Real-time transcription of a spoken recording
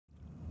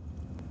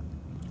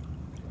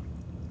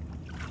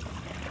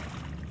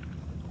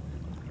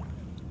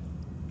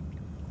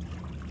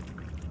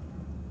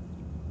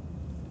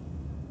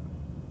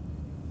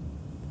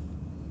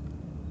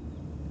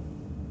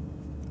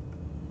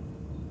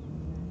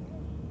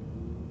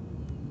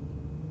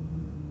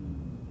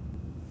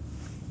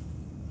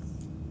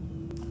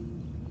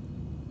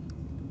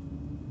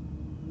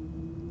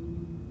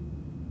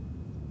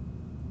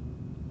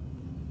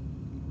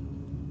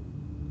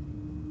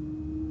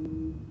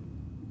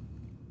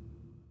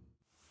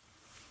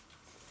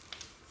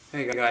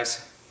Hey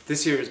guys,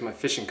 this here is my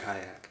fishing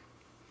kayak.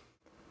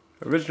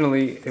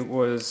 Originally it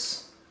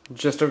was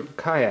just a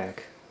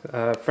kayak.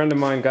 A friend of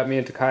mine got me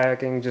into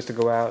kayaking just to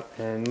go out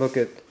and look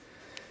at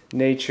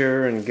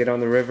nature and get on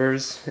the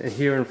rivers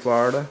here in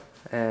Florida,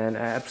 and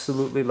I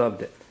absolutely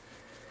loved it.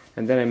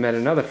 And then I met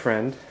another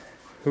friend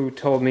who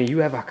told me, "You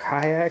have a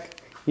kayak?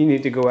 You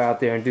need to go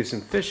out there and do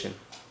some fishing."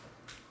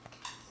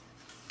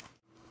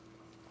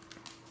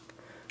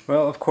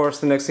 Well, of course,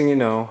 the next thing you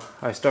know,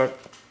 I start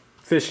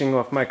fishing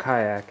off my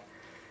kayak,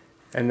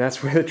 and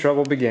that's where the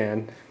trouble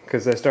began,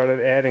 because I started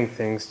adding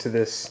things to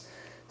this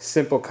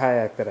simple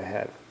kayak that I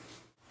had.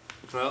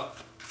 Well,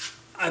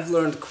 I've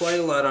learned quite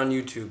a lot on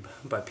YouTube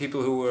by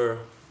people who were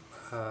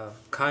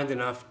kind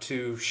enough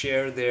to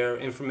share their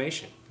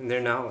information and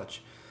their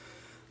knowledge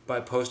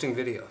by posting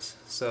videos.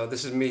 So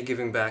this is me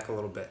giving back a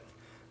little bit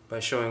by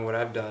showing what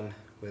I've done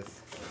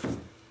with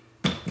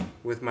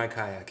my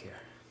kayak here.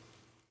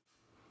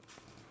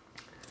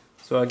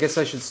 So I guess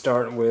I should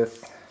start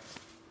with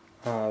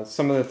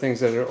some of the things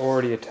that are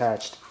already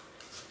attached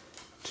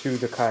to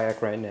the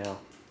kayak right now.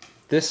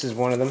 This is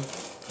one of them.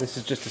 This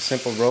is just a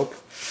simple rope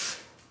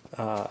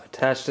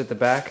attached at the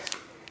back,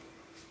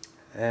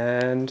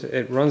 and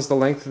it runs the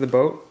length of the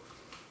boat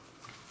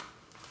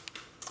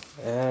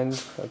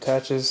and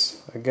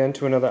attaches again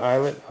to another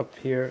eyelet up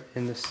here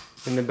in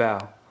the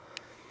bow.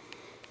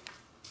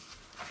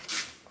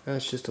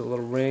 That's just a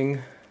little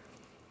ring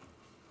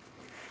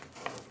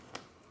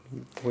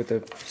with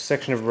a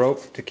section of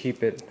rope to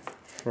keep it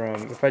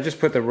from, if I just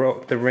put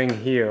the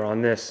ring here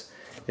on this,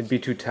 it'd be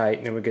too tight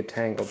and it would get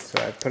tangled.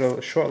 So I put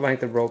a short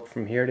length of rope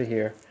from here to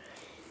here,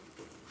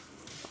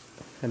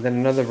 and then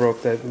another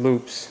rope that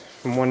loops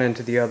from one end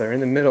to the other.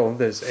 In the middle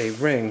there's a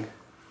ring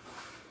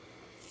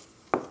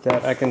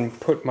that I can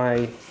put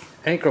my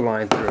anchor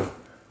line through,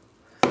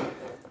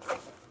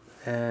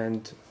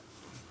 and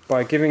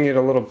by giving it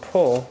a little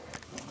pull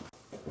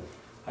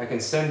I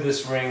can send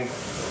this ring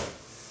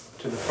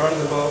to the front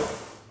of the boat,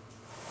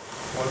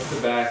 one to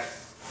the back,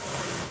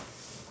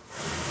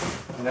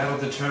 and that'll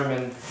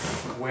determine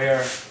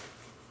where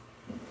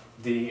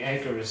the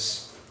anchor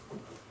is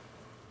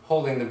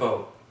holding the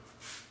boat.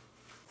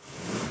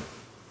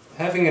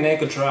 Having an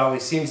anchor trolley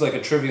seems like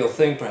a trivial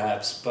thing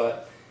perhaps,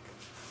 but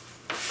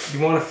you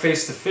want to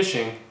face the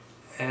fishing,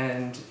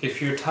 and if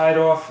you're tied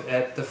off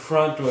at the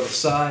front or the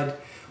side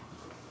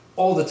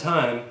all the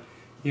time,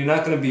 you're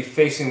not going to be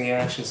facing the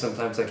action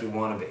sometimes like you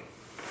want to be.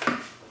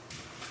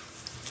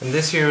 And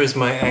this here is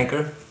my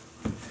anchor.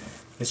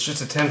 It's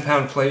just a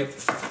 10-pound plate.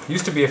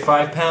 Used to be a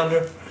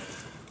 5-pounder,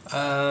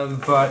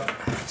 but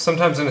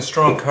sometimes in a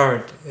strong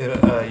current,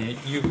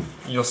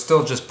 you'll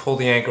still just pull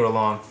the anchor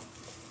along.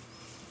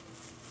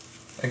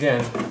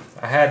 Again,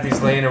 I had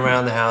these laying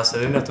around the house. I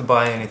didn't have to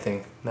buy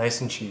anything. Nice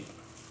and cheap.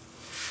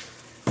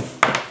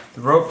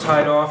 The rope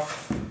tied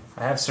off.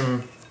 I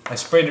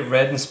sprayed it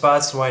red in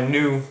spots, so I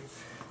knew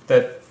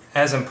that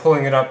as I'm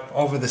pulling it up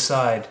over the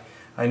side,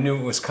 I knew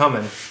it was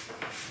coming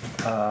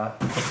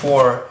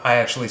before I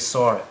actually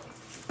saw it.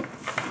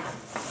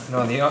 And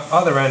on the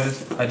other end,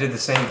 I did the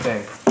same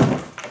thing.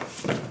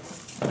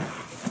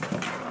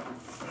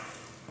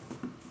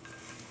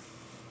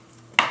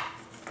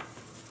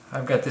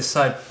 I've got this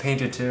side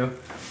painted too,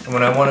 and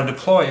when I want to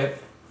deploy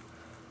it,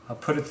 I'll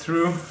put it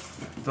through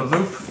the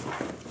loop,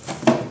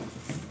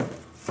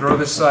 throw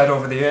this side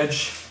over the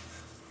edge,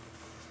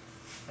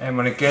 and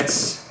when it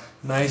gets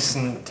nice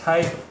and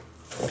tight,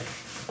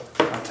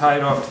 I'll tie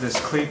it off to this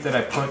cleat that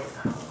I put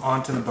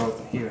onto the boat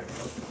here.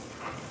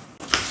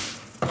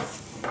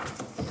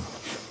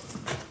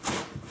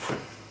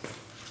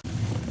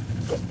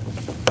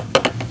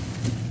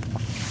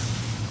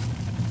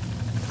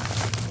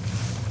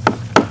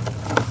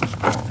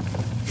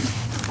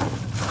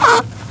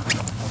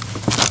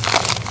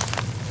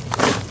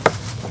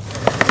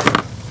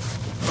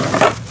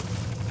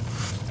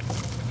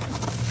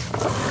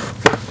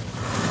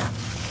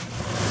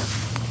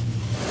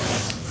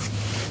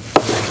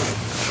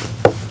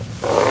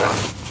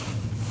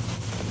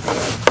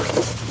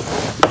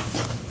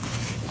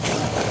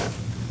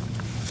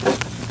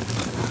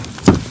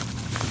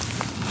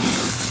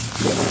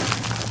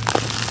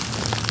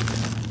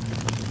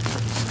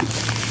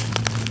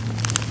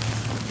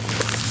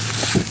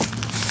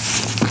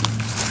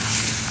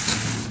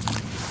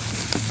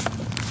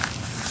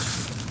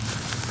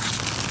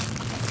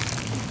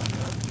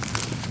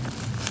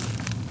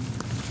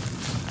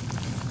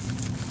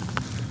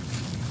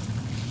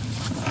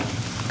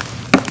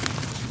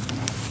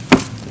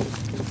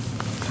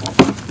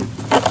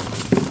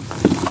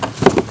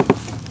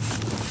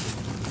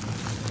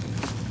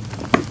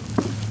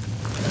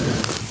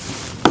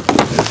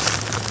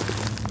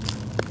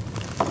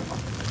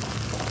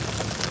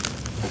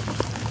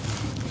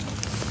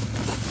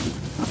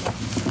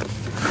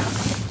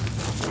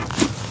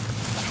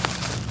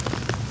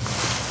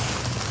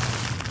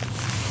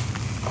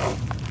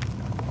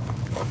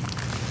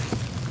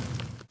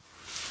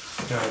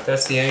 Alright,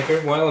 that's the anchor.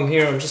 While I'm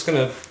here, I'm just going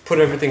to put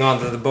everything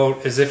onto the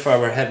boat as if I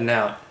were heading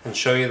out and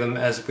show you them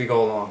as we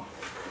go along.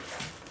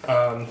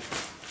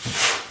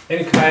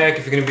 Any kayak,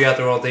 if you're going to be out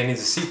there all day,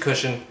 needs a seat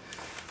cushion.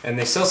 And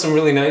they sell some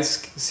really nice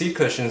seat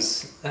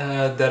cushions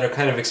that are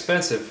kind of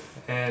expensive.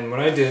 And what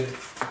I did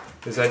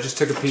is I just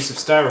took a piece of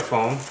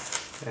styrofoam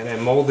and I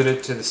molded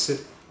it to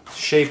the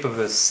shape of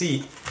a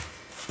seat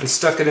and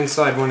stuck it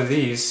inside one of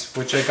these,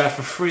 which I got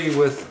for free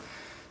with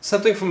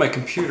something from my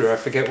computer. I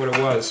forget what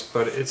it was,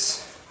 but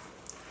it's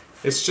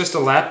just a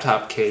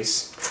laptop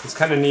case. It's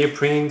kind of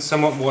neoprene,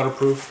 somewhat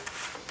waterproof.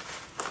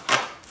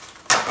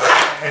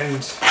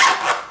 And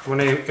when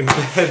I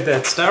embed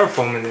that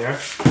styrofoam in there,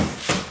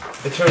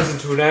 it turns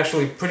into an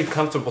actually pretty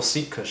comfortable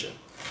seat cushion.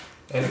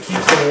 And it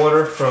keeps the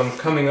water from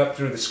coming up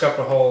through the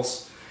scupper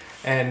holes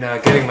and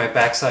getting my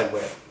backside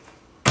wet.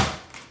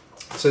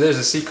 So there's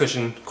a seat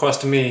cushion,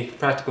 cost to me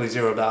practically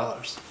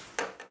 $0.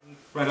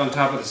 Right on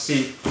top of the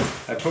seat,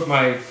 I put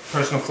my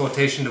personal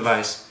flotation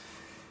device.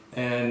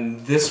 And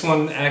this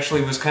one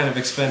actually was kind of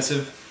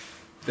expensive.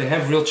 They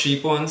have real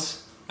cheap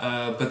ones,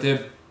 but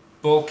they're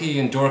bulky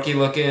and dorky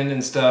looking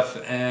and stuff.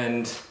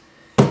 And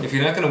if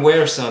you're not going to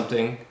wear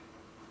something,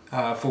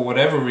 for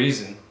whatever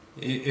reason,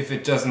 if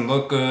it doesn't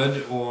look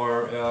good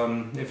or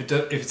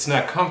if it's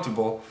not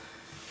comfortable,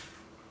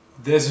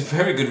 there's a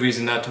very good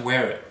reason not to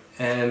wear it.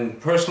 And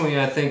personally,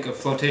 I think a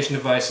flotation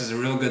device is a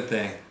real good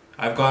thing.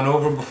 I've gone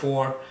over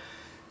before,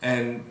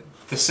 and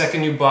the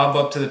second you bob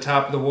up to the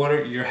top of the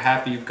water, you're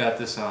happy you've got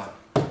this on.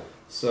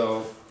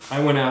 So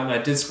I went out and I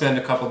did spend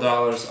a couple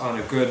dollars on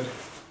a good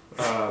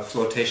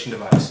flotation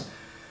device,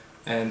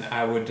 and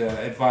I would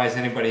advise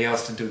anybody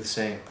else to do the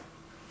same.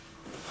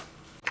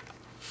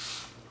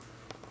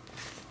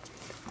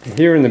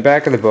 Here in the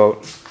back of the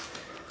boat,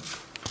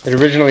 it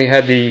originally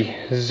had the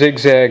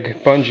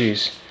zigzag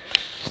bungees,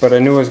 but I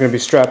knew I was going to be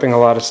strapping a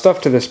lot of stuff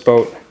to this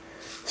boat,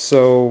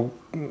 so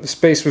the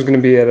space was going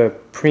to be at a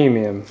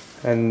premium,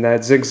 and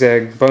that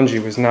zigzag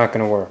bungee was not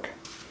going to work.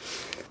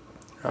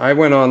 I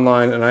went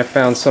online and I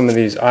found some of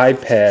these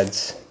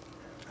iPads,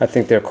 I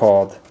think they're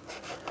called,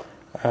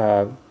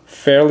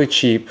 fairly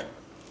cheap,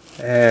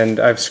 and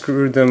I've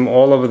screwed them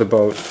all over the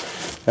boat.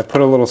 I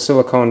put a little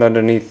silicone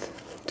underneath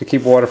to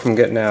keep water from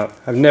getting out.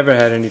 I've never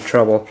had any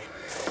trouble.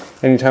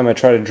 Anytime I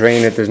try to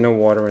drain it, there's no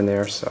water in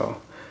there,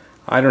 so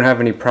I don't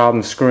have any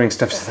problem screwing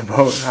stuff to the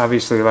boat,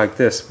 obviously like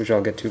this, which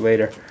I'll get to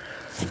later.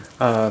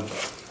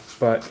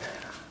 But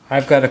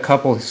I've got a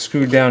couple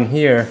screwed down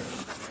here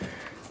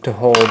to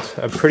hold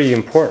a pretty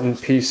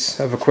important piece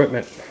of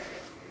equipment.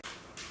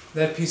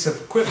 That piece of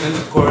equipment,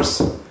 of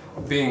course,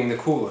 being the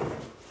cooler.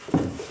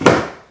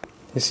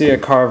 You see I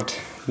carved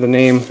the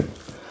name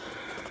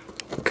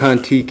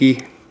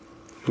Kontiki,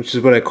 which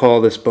is what I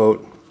call this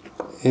boat,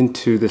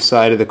 into the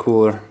side of the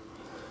cooler,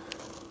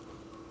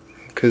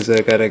 because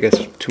I got, I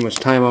guess, too much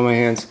time on my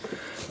hands.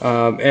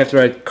 After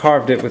I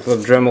carved it with a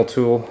Dremel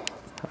tool,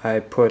 I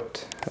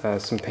put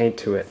some paint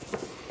to it,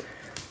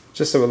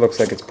 just so it looks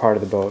like it's part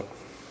of the boat.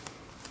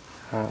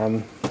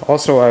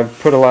 Also, I've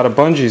put a lot of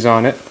bungees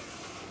on it,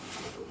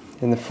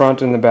 in the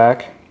front and the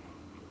back.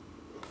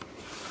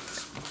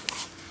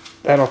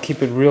 That'll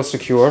keep it real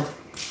secure.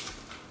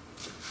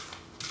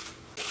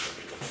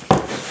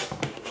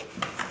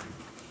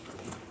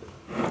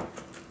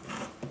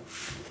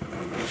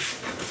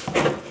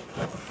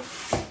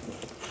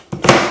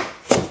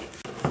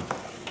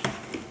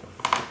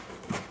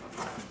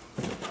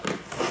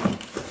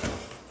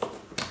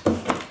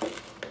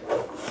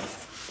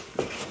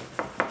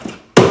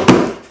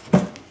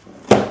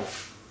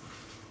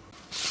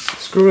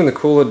 Screwing the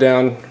cooler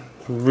down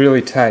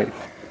really tight,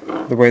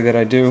 the way that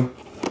I do,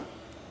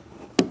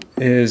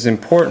 is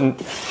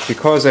important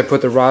because I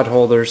put the rod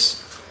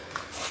holders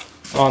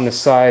on the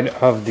side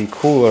of the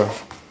cooler.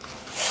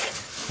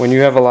 When you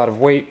have a lot of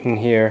weight in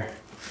here,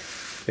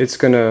 it's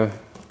going to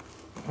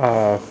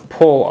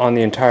pull on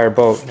the entire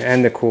boat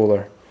and the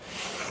cooler.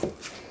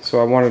 So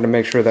I wanted to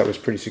make sure that was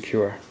pretty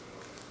secure.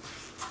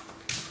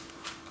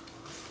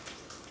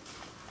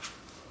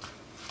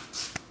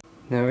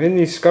 Now in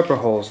these scupper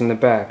holes in the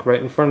back,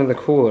 right in front of the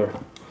cooler,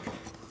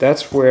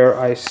 that's where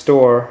I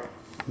store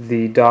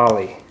the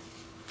dolly.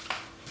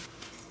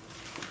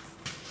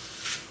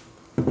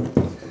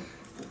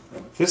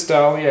 This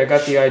dolly, I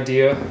got the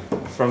idea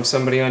from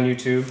somebody on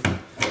YouTube.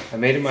 I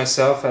made it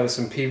myself out of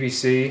some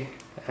PVC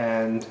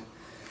and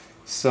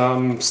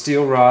some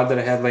steel rod that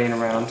I had laying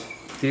around.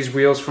 These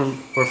wheels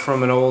were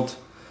from an old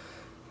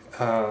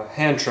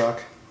hand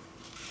truck.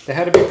 They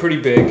had to be pretty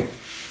big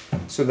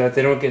so that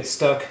they don't get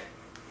stuck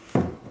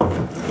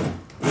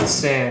with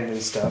sand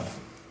and stuff.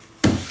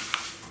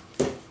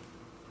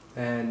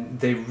 And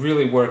they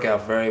really work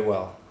out very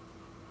well.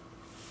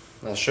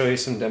 I'll show you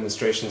some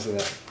demonstrations of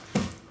that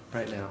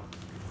right now.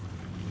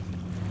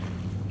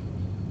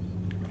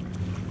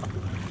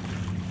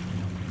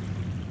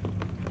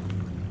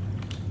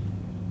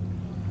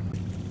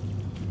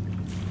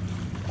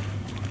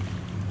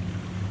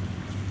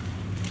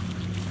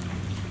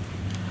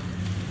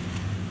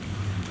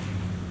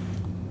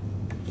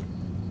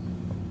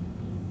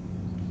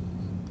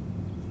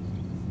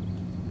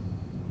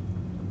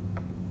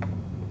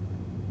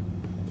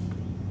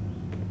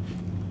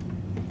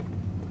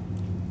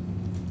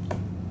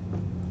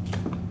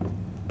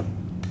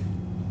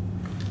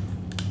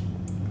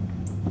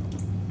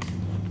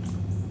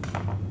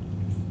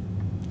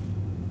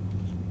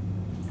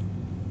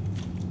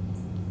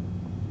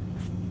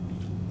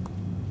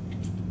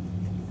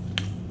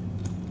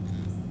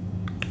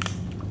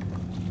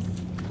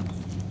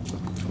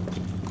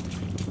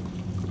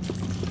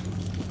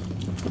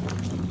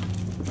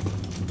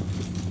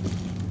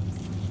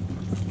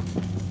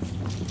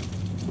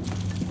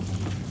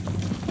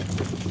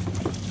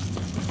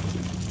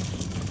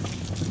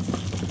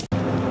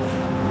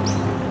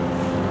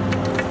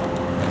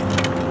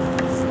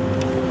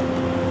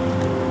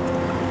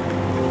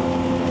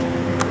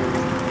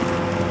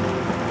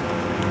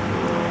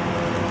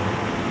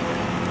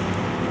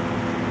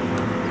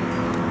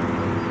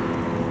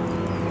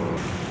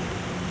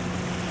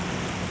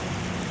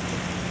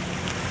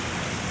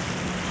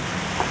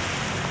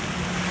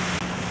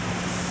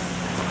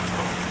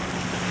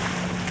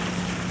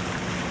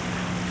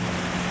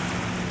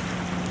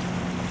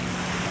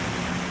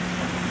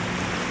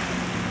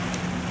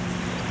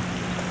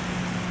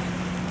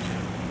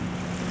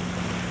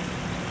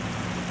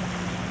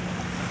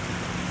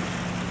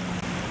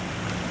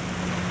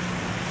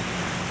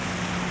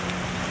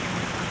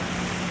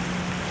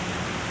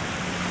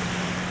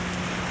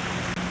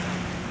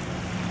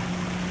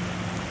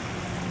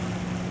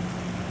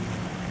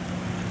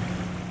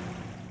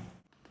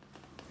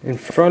 In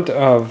front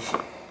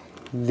of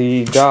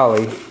the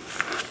dolly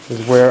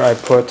is where I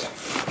put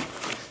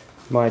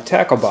my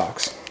tackle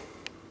box.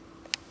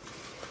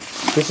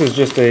 This is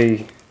just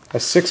a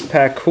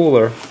 6-pack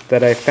cooler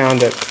that I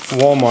found at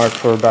Walmart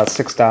for about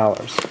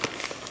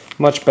 $6.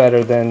 Much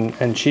better than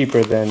and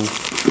cheaper than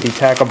the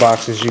tackle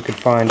boxes you could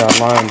find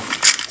online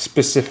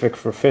specific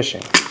for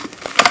fishing.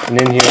 And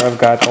in here I've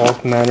got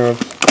all manner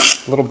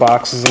of little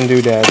boxes and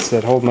doodads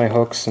that hold my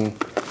hooks and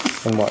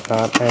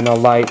whatnot, and a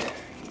light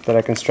that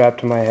I can strap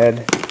to my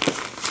head.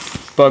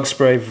 Bug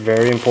spray,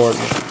 very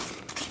important.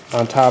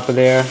 On top of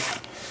there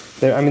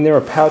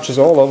are pouches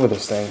all over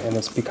this thing, and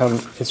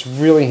it's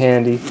really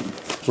handy.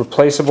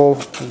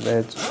 Replaceable.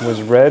 It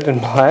was red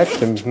and black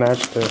to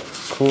match the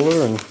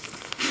cooler, and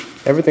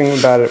everything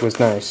about it was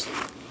nice.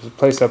 There's a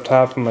place up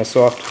top for my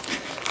soft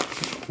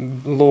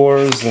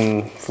lures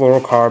and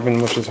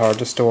fluorocarbon, which is hard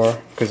to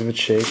store because of its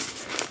shape.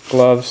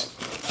 Gloves.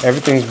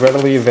 Everything's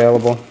readily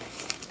available,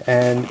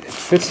 and it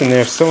fits in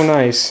there so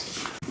nice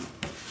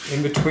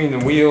in between the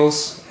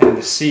wheels and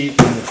the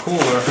seat and the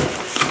cooler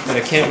that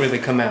it can't really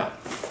come out.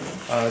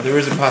 There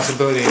is a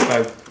possibility if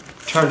I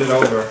turned it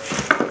over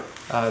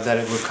that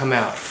it would come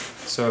out.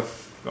 So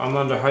if I'm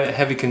under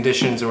heavy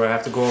conditions or I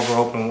have to go over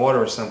open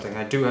water or something,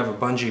 I do have a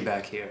bungee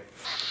back here.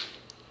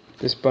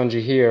 This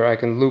bungee here, I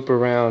can loop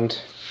around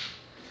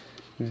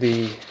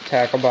the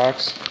tackle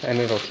box and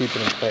it'll keep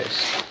it in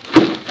place.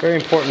 Very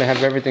important to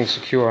have everything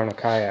secure on a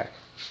kayak.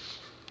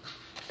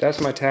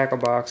 That's my tackle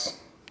box,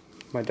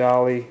 my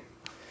dolly,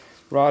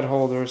 rod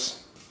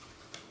holders,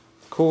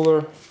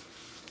 cooler,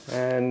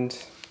 and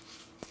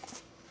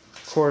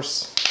of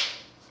course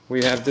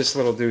we have this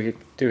little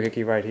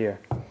doohickey right here.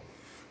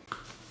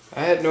 I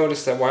had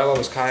noticed that while I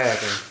was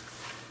kayaking,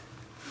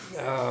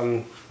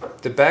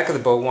 the back of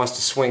the boat wants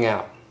to swing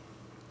out,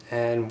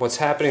 and what's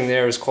happening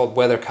there is called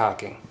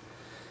weathercocking.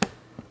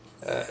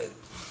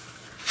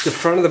 The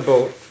front of the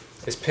boat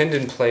is pinned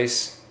in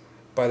place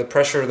by the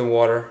pressure of the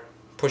water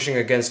pushing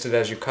against it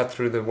as you cut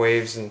through the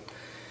waves, and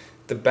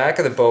the back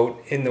of the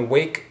boat, in the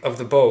wake of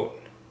the boat,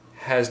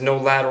 has no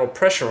lateral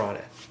pressure on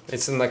it.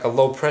 It's in like a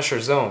low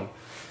pressure zone.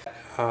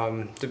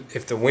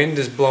 If the wind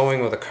is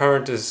blowing or the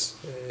current is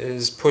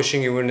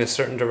pushing you in a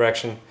certain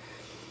direction,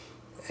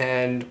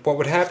 and what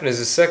would happen is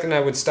the second I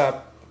would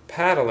stop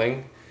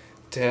paddling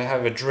to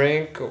have a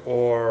drink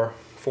or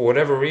for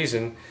whatever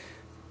reason,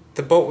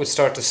 the boat would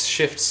start to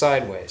shift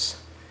sideways.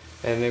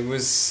 And it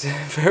was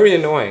very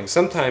annoying.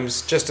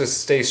 Sometimes, just to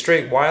stay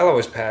straight while I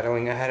was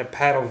paddling, I had to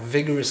paddle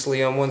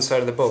vigorously on one side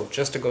of the boat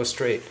just to go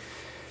straight.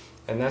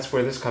 And that's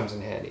where this comes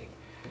in handy.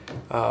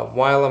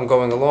 While I'm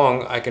going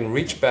along, I can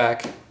reach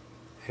back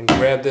and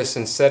grab this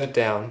and set it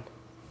down.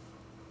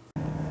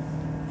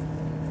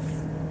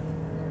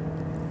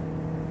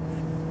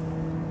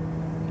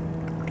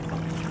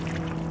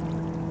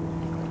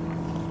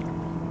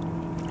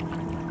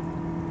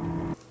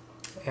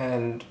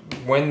 And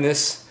when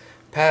this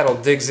paddle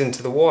digs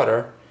into the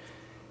water,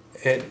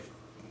 it's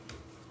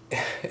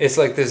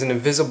like there's an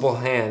invisible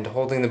hand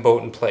holding the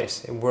boat in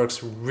place. It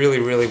works really,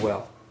 really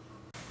well.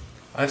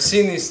 I've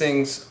seen these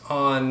things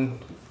on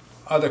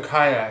other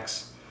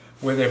kayaks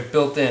where they're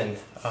built in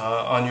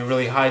on your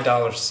really high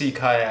dollar sea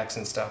kayaks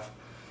and stuff.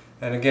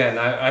 And again,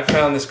 I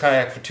found this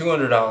kayak for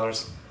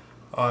 $200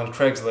 on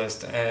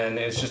Craigslist, and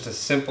it's just a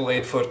simple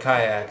 8-foot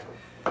kayak.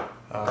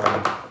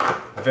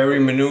 Very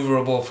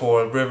maneuverable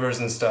for rivers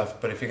and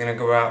stuff, but if you're going to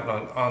go out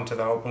onto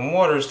the open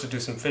waters to do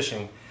some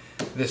fishing,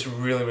 this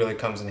really, really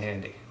comes in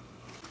handy.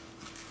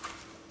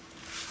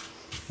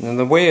 Now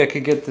the way I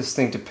could get this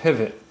thing to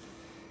pivot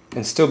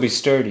and still be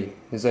sturdy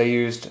is I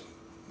used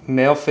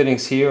male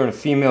fittings here and a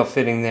female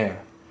fitting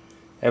there.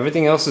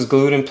 Everything else is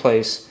glued in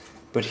place,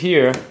 but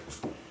here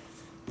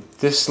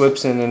this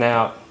slips in and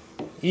out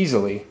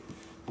easily.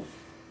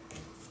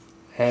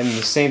 And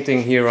the same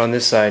thing here on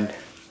this side.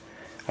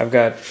 I've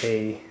got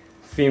a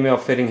female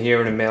fitting here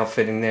and a male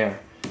fitting there.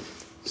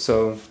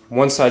 So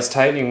one side's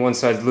tightening, one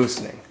side's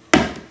loosening.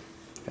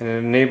 And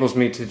it enables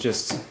me to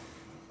just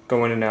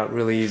go in and out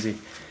really easy.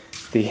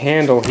 The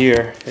handle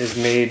here is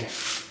made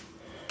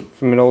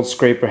from an old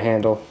scraper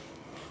handle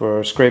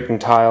for scraping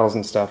tiles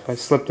and stuff. I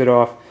slipped it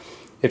off.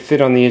 It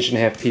fit on the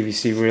 1.5"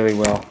 PVC really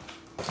well.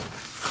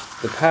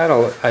 The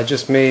paddle I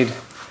just made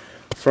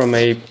from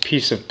a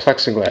piece of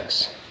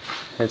plexiglass.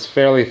 It's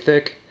fairly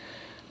thick.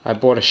 I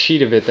bought a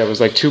sheet of it that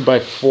was like 2 by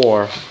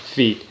 4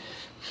 feet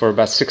for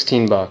about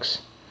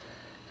 $16.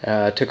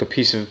 I took a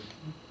piece of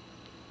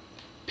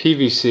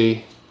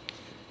PVC,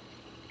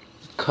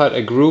 cut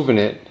a groove in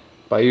it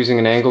by using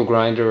an angle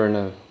grinder and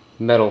a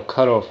metal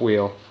cutoff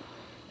wheel.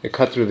 It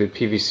cut through the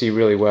PVC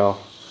really well,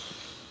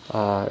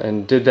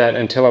 and did that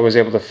until I was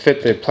able to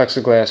fit the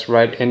plexiglass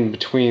right in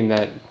between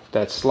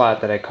that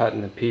slot that I cut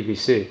in the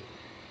PVC.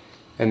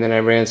 And then I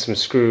ran some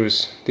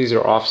screws, these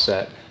are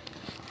offset,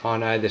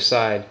 on either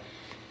side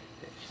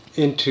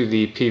into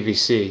the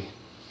PVC.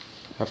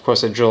 Of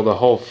course I drilled a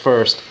hole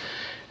first,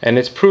 and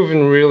it's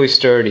proven really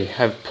sturdy.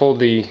 I've pulled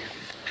the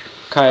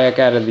kayak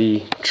out of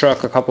the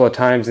truck a couple of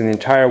times, and the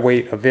entire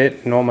weight of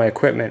it and all my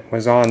equipment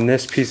was on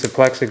this piece of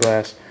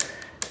plexiglass,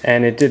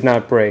 and it did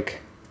not break.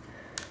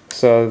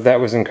 So that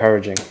was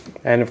encouraging.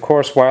 And of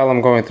course, while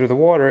I'm going through the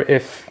water,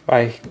 if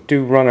I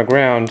do run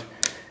aground,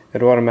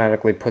 it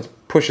automatically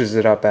pushes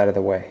it up out of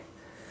the way.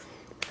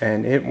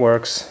 And it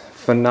works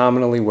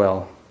phenomenally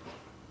well,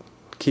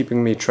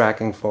 keeping me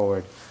tracking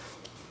forward.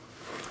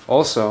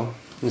 Also,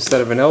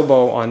 instead of an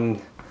elbow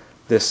on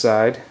this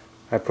side,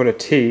 I put a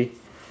T.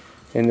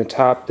 In the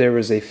top there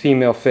is a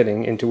female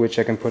fitting into which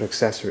I can put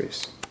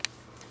accessories.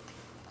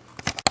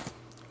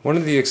 One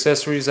of the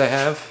accessories I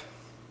have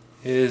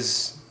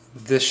is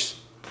this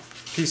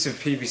piece of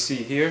PVC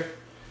here.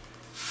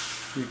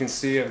 You can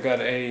see I've got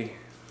a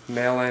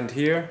male end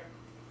here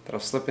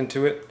that'll slip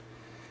into it.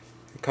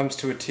 It comes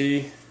to a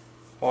T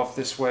off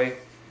this way,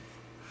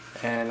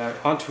 and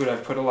onto it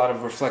I've put a lot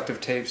of reflective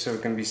tape so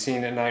it can be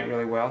seen at night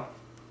really well.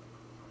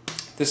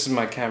 This is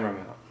my camera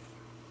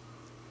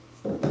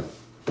mount.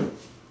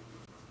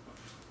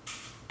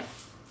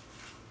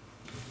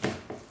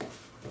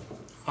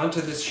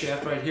 Onto this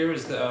shaft right here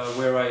is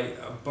where I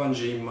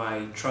bungee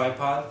my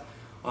tripod,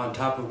 on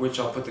top of which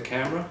I'll put the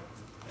camera,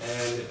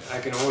 and I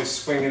can always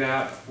swing it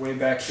out way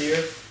back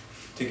here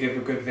to give a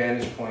good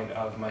vantage point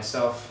of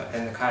myself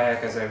and the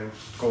kayak as I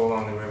go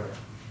along the river.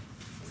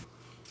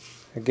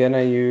 Again,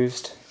 I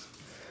used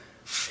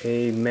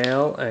a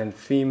male and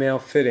female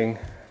fitting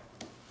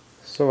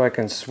so I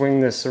can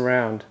swing this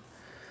around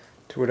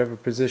to whatever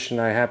position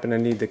I happen to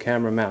need the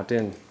camera mount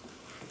in.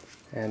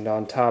 And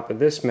on top of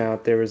this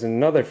mount there is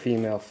another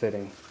female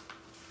fitting.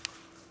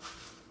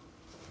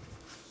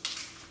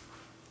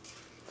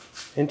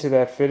 Into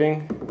that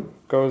fitting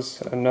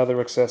goes another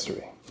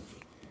accessory.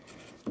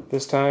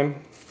 This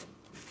time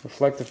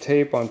reflective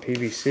tape on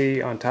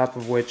PVC, on top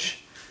of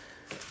which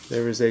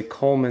there is a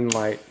Coleman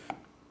light.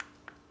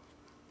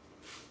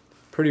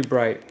 Pretty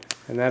bright,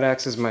 and that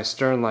acts as my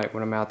stern light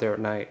when I'm out there at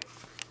night.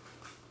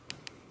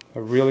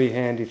 A really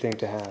handy thing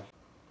to have.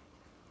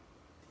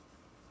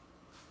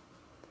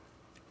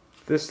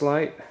 This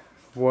light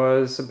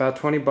was about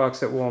 20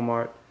 bucks at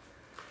Walmart.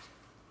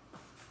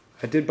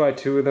 I did buy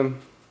 2 of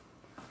them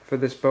for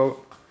this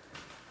boat,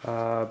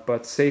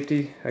 but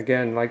safety,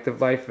 again, like the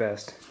life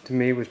vest, to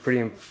me was pretty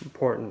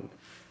important.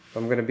 If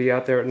I'm going to be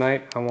out there at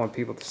night, I want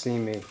people to see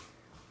me.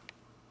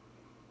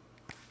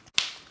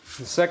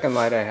 The second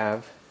light I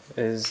have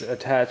is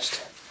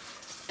attached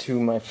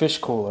to my fish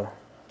cooler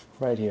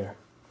right here.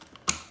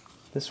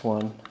 This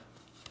one,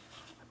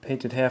 I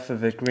painted half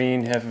of it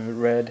green, half of it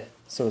red,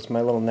 so it's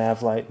my little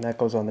nav light, and that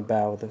goes on the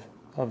bow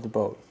of the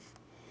boat.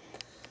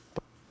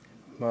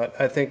 But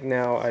I think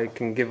now I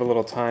can give a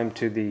little time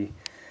to the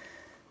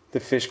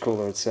fish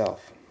cooler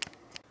itself.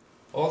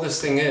 All this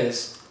thing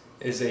is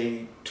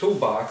a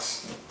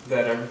toolbox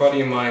that a buddy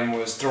of mine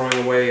was throwing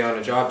away on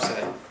a job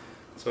site.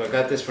 So I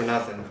got this for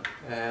nothing,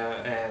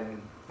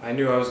 and I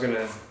knew I was going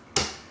to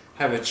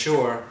have a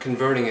chore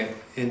converting it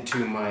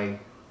into my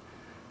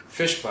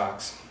fish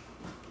box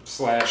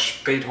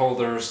slash bait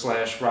holder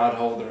slash rod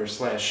holder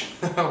slash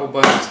a whole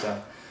bunch of stuff.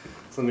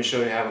 So let me show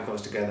you how it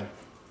goes together.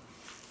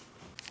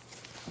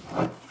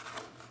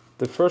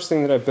 The first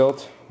thing that I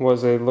built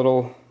was a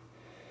little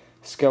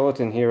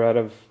skeleton here out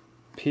of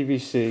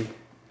PVC.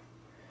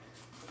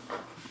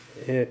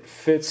 It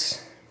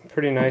fits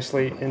pretty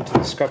nicely into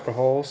the scupper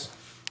holes.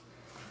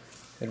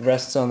 It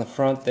rests on the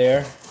front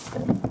there.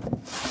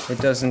 It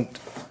doesn't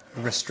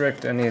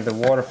restrict any of the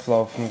water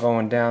flow from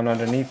going down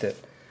underneath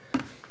it.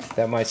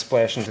 That might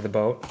splash into the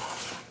boat.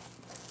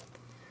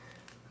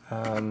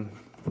 On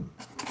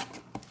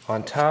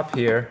top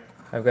here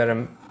I've got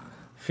a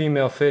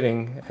female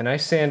fitting, and I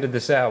sanded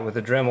this out with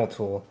a Dremel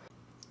tool.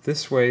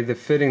 This way the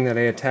fitting that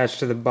I attached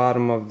to the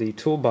bottom of the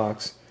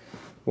toolbox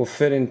will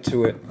fit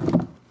into it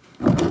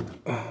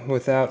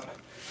without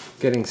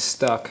getting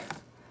stuck,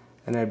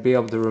 and I'd be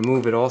able to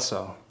remove it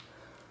also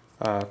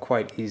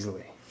quite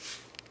easily.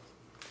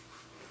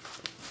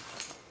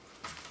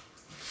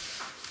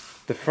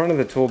 The front of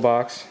the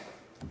toolbox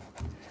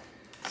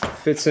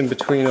fits in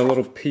between a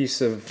little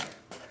piece of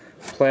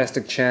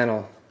plastic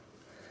channel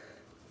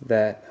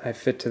that I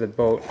fit to the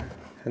boat,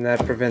 and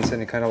that prevents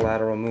any kind of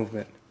lateral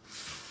movement.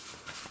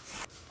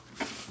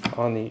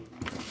 On the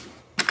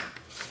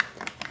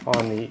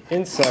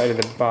inside of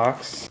the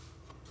box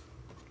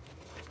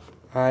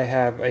I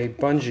have a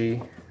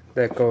bungee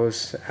that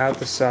goes out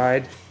the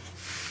side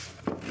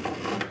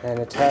and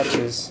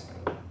attaches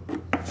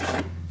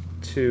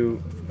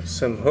to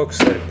some hooks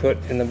that I put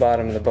in the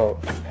bottom of the boat.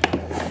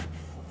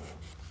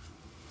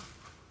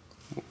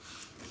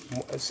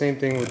 Same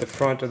thing with the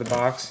front of the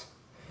box.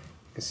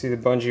 You can see the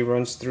bungee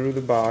runs through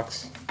the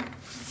box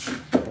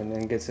and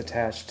then gets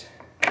attached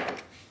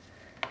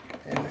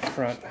in the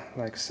front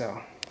like so.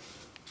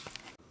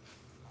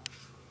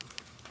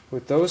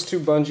 With those 2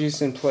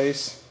 bungees in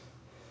place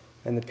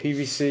and the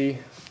PVC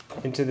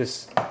into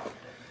this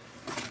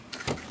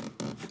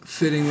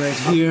fitting right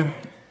here,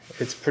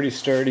 it's pretty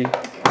sturdy.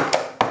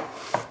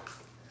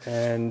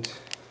 And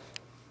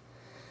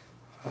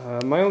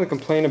my only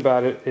complaint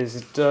about it is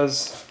it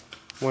does,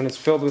 when it's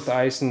filled with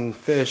ice and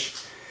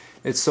fish,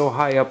 it's so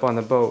high up on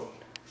the boat.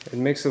 It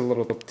makes it a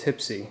little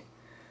tipsy.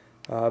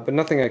 but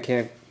nothing I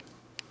can't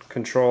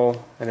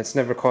control, and it's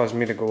never caused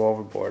me to go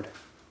overboard.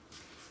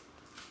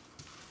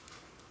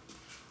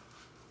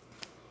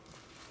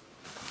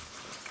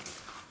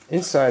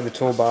 Inside the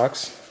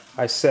toolbox,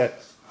 I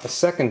set a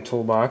second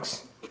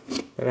toolbox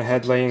that I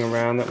had laying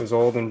around that was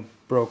old and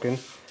broken,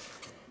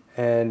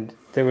 and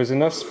there was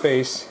enough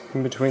space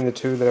in between the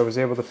two that I was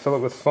able to fill it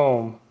with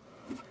foam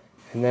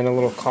and then a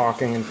little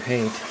caulking and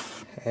paint,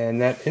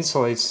 and that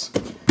insulates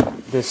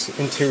this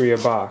interior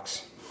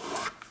box.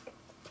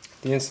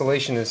 The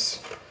insulation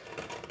is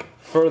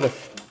further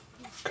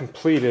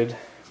completed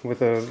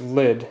with a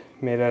lid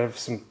made out of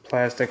some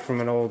plastic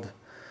from an old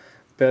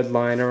bed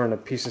liner and a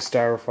piece of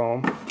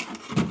styrofoam,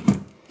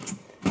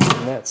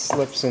 and that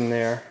slips in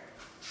there.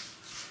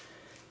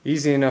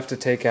 Easy enough to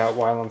take out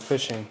while I'm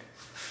fishing.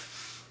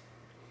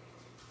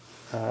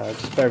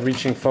 Just by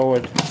reaching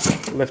forward,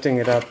 lifting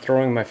it up,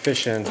 throwing my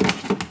fish in,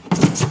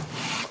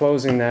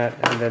 closing that,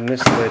 and then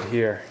this lid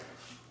here.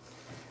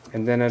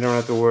 And then I don't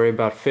have to worry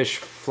about fish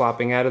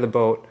flopping out of the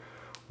boat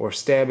or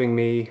stabbing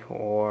me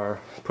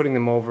or putting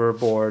them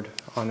overboard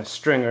on a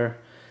stringer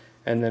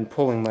and then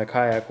pulling my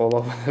kayak all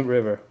over the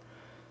river.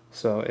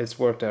 So it's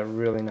worked out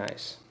really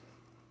nice.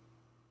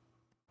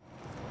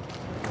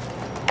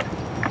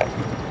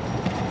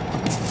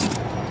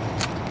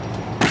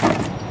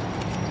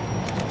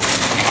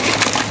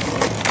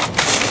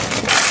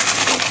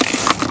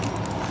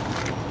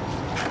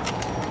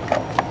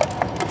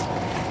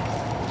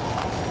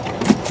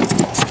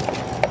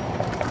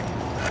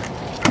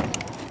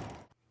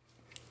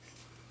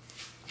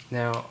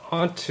 Now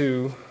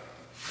onto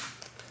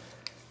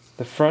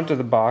the front of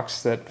the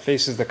box that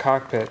faces the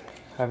cockpit.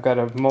 I've got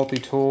a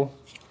multi-tool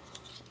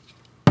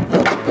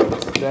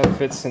that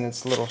fits in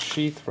its little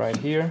sheath right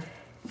here,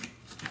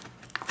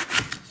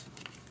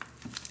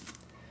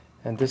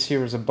 and this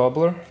here is a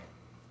bubbler.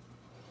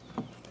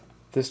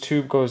 This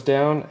tube goes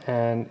down,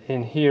 and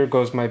in here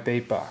goes my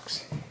bait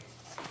box.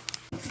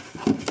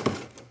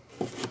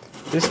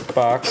 This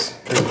box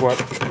is what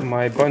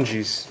my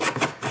bungees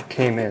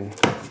came in.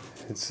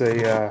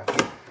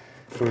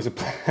 It was a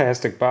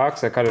plastic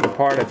box. I cut it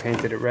apart, I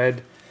painted it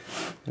red,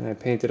 and I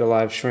painted a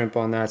live shrimp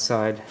on that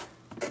side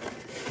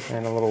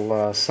and a little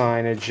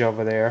signage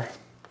over there.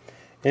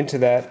 Into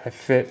that I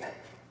fit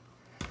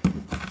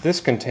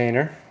this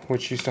container,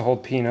 which used to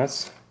hold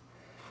peanuts.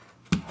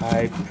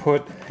 I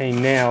put a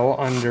nail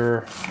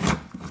under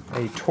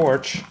a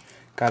torch,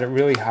 got it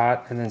really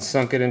hot, and then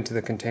sunk it into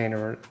the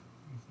container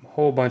a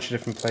whole bunch of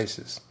different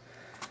places.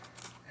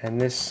 And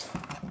this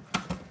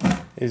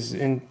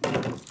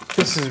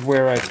is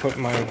where I put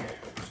my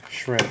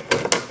shrimp.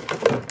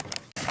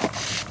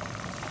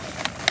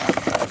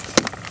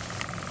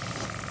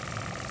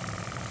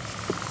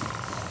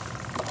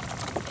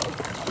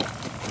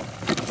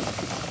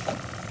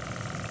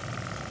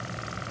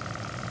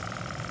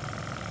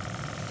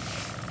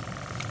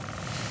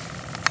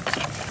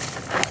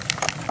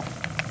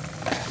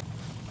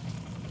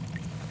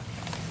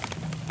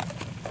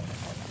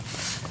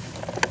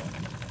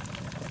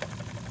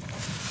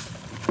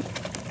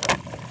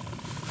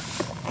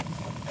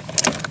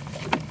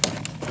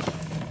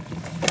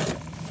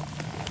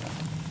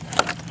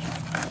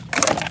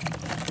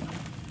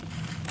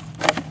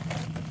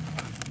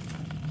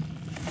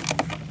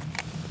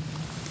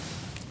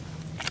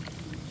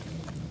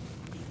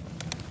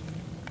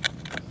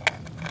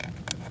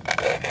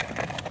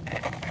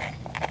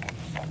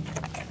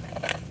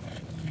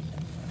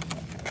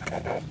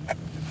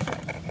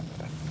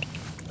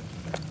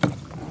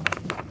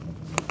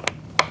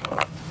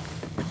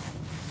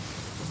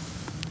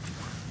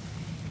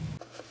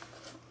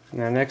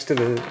 Now next to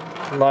the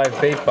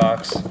live bait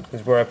box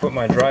is where I put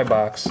my dry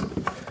box.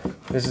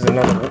 This is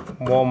another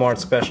Walmart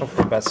special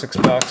for about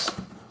 $6.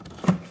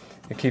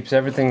 It keeps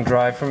everything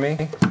dry for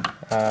me.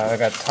 I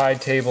got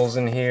tide tables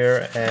in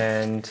here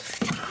and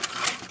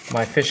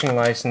my fishing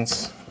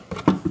license,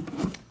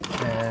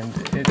 and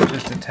it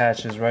just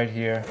attaches right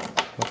here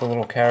with a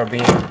little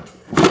carabiner.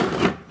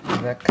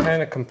 And that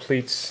kind of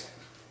completes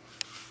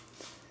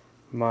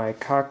my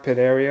cockpit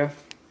area.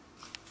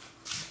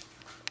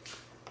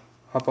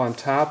 Up on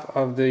top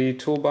of the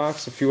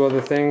toolbox, a few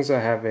other things. I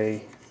have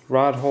a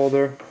rod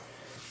holder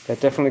that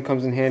definitely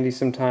comes in handy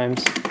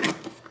sometimes.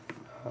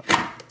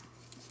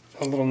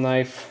 A little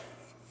knife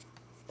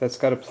that's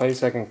got a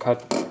place I can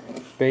cut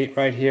bait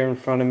right here in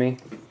front of me.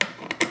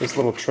 This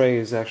little tray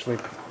is actually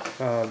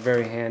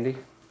very handy.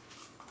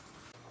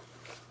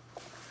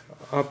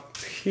 Up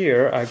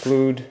here I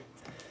glued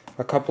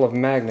a couple of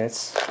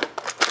magnets,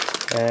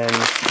 and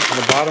on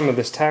the bottom of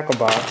this tackle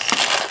box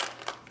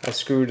I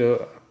screwed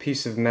a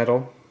piece of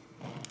metal,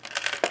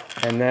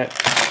 and that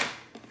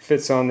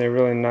fits on there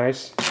really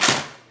nice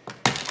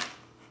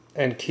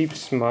and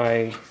keeps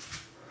my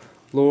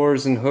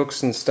lures and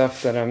hooks and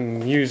stuff that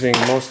I'm using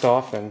most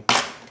often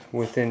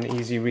within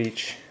easy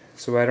reach,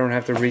 so I don't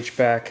have to reach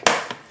back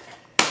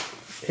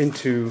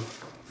into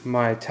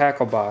my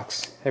tackle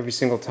box every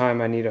single time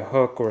I need a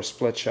hook or a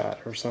split shot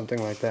or something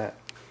like that.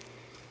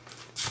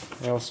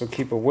 I also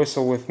keep a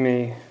whistle with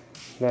me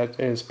that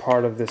is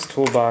part of this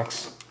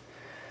toolbox.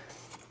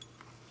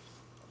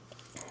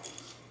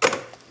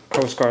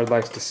 Coast Guard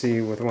likes to see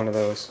with one of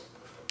those.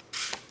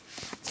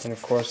 And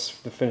of course,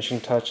 the finishing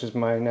touch is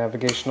my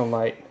navigational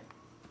light.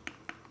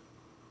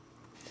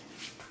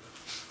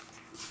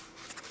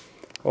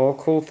 All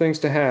cool things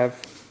to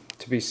have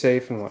to be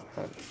safe and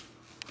whatnot.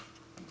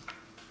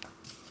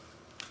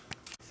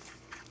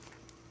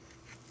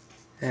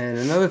 And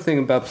another thing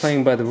about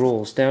playing by the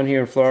rules, down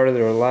here in Florida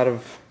there are a lot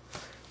of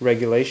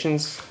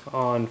regulations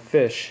on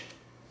fish.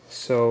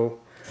 So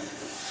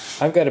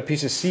I've got a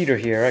piece of cedar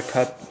here I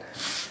cut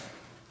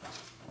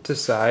to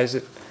size.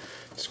 It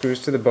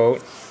screws to the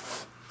boat.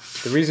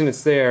 The reason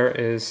it's there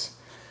is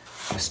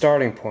a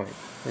starting point.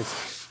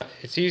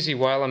 It's easy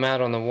while I'm out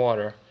on the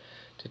water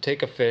to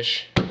take a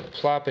fish,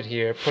 plop it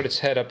here, put its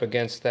head up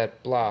against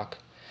that block,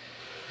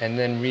 and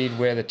then read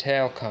where the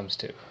tail comes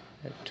to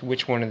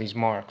which one of these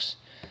marks.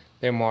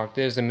 They're marked.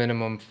 There's the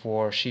minimum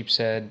for sheep's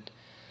head,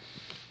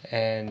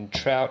 and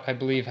trout, I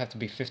believe, have to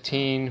be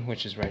 15,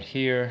 which is right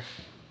here.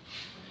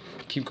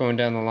 Keep going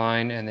down the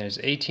line, and there's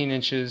 18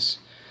 inches.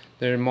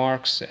 There are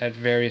marks at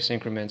various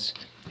increments.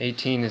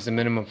 18 is the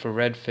minimum for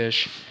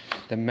redfish.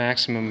 The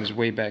maximum is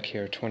way back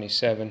here,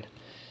 27.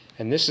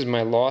 And this is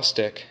my law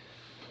stick,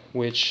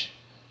 which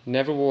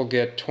never will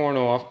get torn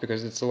off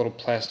because it's a little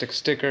plastic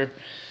sticker.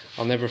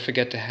 I'll never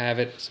forget to have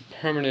it. It's a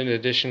permanent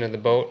addition of the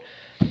boat.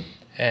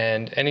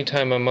 And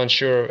anytime I'm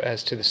unsure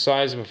as to the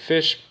size of a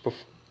fish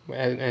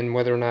and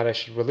whether or not I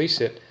should release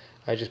it,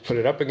 I just put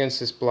it up against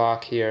this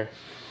block here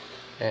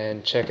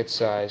and check its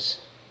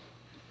size.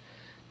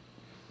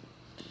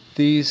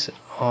 These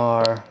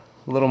are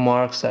little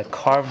marks. I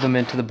carved them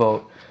into the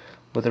boat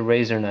with a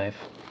razor knife,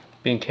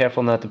 being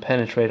careful not to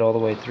penetrate all the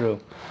way through,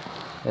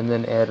 and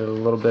then added a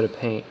little bit of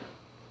paint.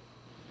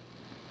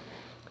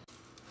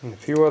 And a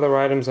few other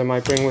items I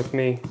might bring with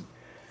me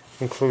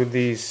include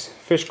these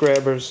fish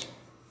grabbers.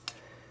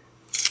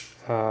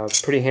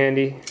 Pretty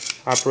handy,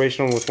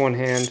 operational with one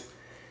hand,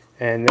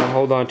 and they'll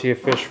hold on to your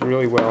fish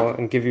really well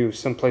and give you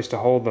some place to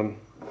hold them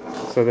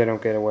so they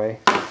don't get away.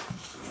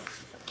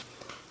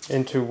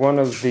 Into one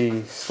of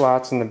the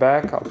slots in the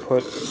back I'll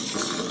put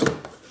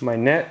my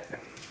net.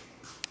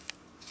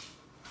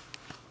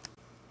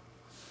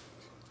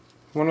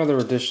 One other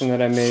addition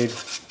that I made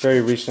very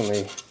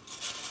recently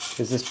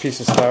is this piece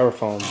of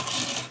styrofoam,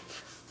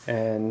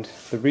 and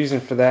the reason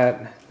for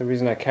that, the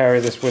reason I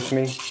carry this with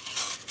me,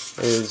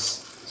 is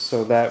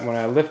so that when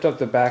I lift up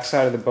the back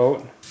side of the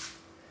boat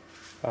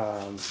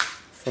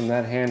from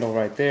that handle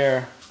right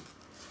there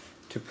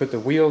to put the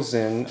wheels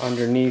in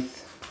underneath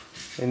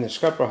in the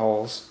scupper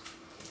holes,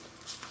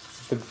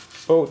 the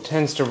boat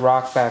tends to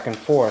rock back and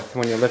forth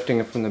when you're lifting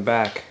it from the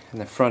back,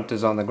 and the front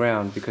is on the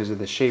ground because of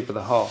the shape of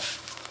the hull.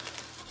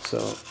 So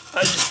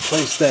I just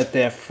place that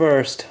there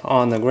first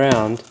on the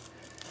ground,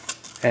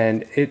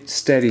 and it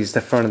steadies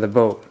the front of the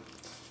boat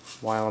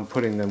while I'm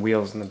putting the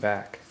wheels in the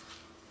back.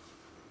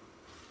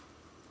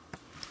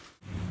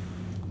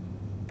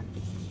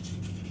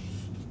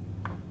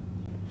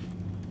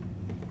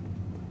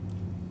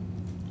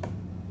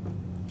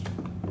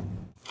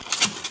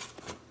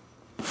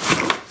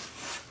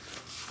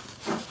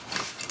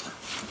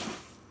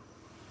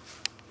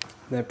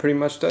 That pretty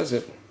much does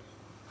it.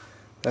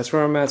 That's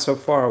where I'm at so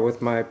far with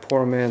my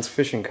poor man's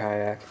fishing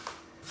kayak.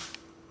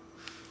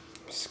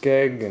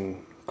 Skeg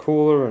and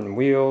cooler and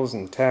wheels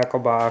and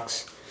tackle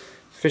box,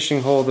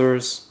 fishing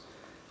holders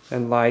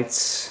and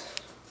lights,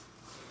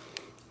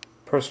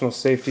 personal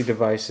safety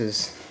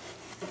devices,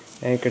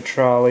 anchor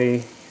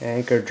trolley,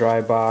 anchor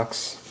dry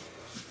box,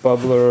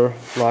 bubbler,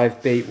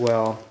 live bait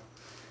well.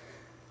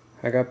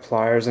 I got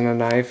pliers and a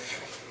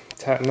knife.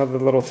 Another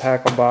little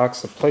tackle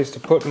box, a place to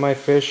put my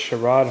fish, a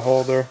rod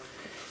holder,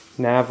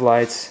 nav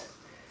lights,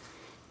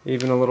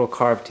 even a little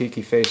carved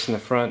tiki face in the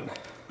front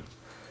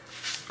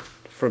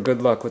for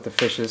good luck with the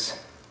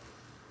fishes.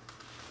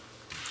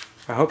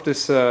 I hope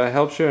this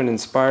helps you and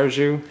inspires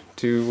you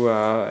to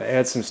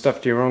add some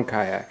stuff to your own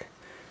kayak.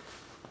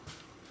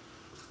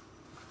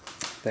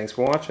 Thanks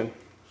for watching.